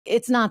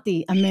It's not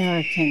the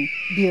American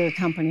beer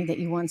company that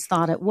you once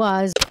thought it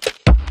was,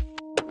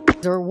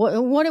 or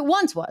what it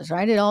once was,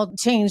 right? It all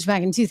changed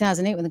back in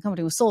 2008 when the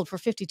company was sold for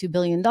 $52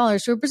 billion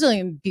to a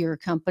Brazilian beer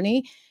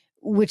company,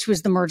 which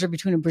was the merger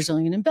between a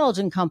Brazilian and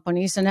Belgian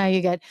company. So now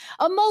you get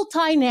a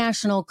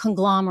multinational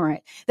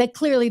conglomerate that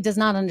clearly does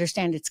not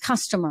understand its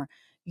customer.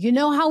 You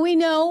know how we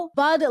know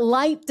Bud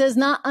Light does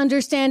not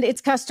understand its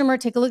customer?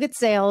 Take a look at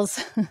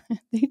sales.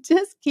 They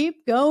just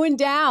keep going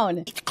down.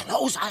 It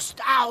closes us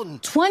down.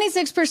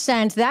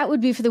 26%. That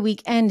would be for the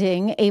week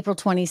ending April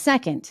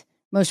 22nd.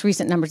 Most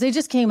recent numbers. They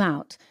just came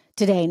out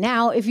today.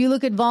 Now, if you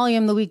look at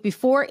volume the week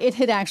before, it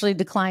had actually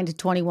declined to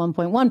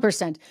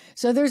 21.1%.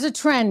 So there's a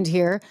trend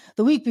here.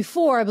 The week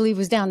before, I believe,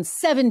 was down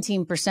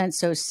 17%.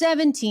 So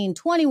 17,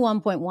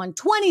 21.1,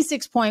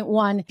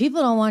 26.1.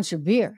 People don't want your beer.